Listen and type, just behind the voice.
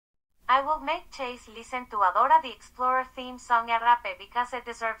I will make Chase listen to Dora the Explorer theme song earrape because it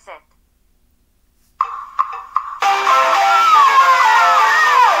deserves it.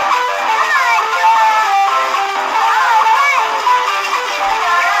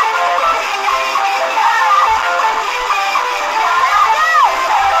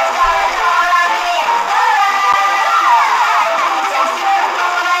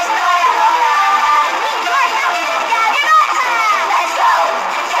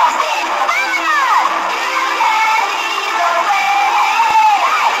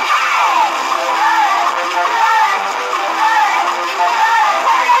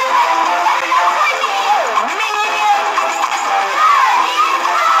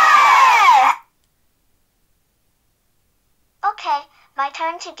 Okay, my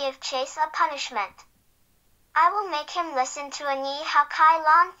turn to give Chase a punishment. I will make him listen to a Kai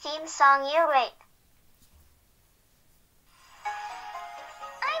Lan theme song earrape.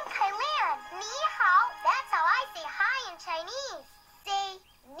 I'm Kai Lan. Ni hao. That's how I say hi in Chinese. Say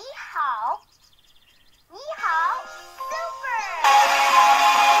ni hao. Ni hao. Super.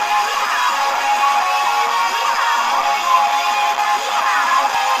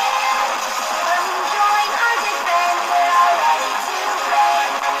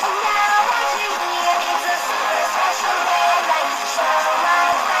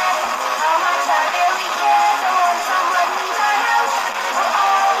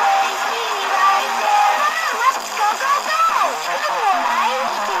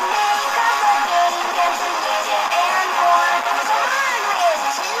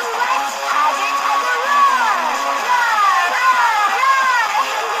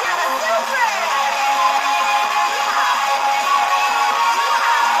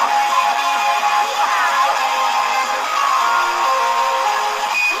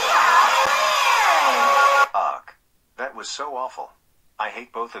 Was so awful. I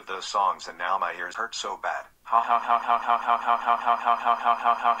hate both of those songs and now my ears hurt so bad.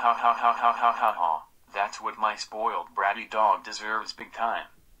 That's what my spoiled bratty dog deserves big time.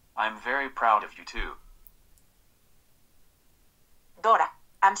 I'm very proud of you too. Dora,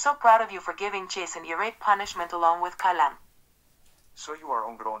 I'm so proud of you for giving Chase an earrape punishment along with Kai Lan. So you are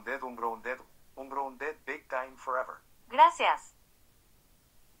ungrounded big time forever. Gracias.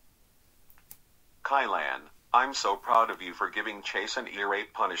 Kai Lan, I'm so proud of you for giving Chase an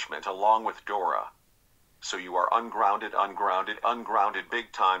earrape punishment along with Dora. So you are ungrounded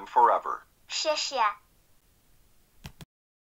big time forever. 谢谢。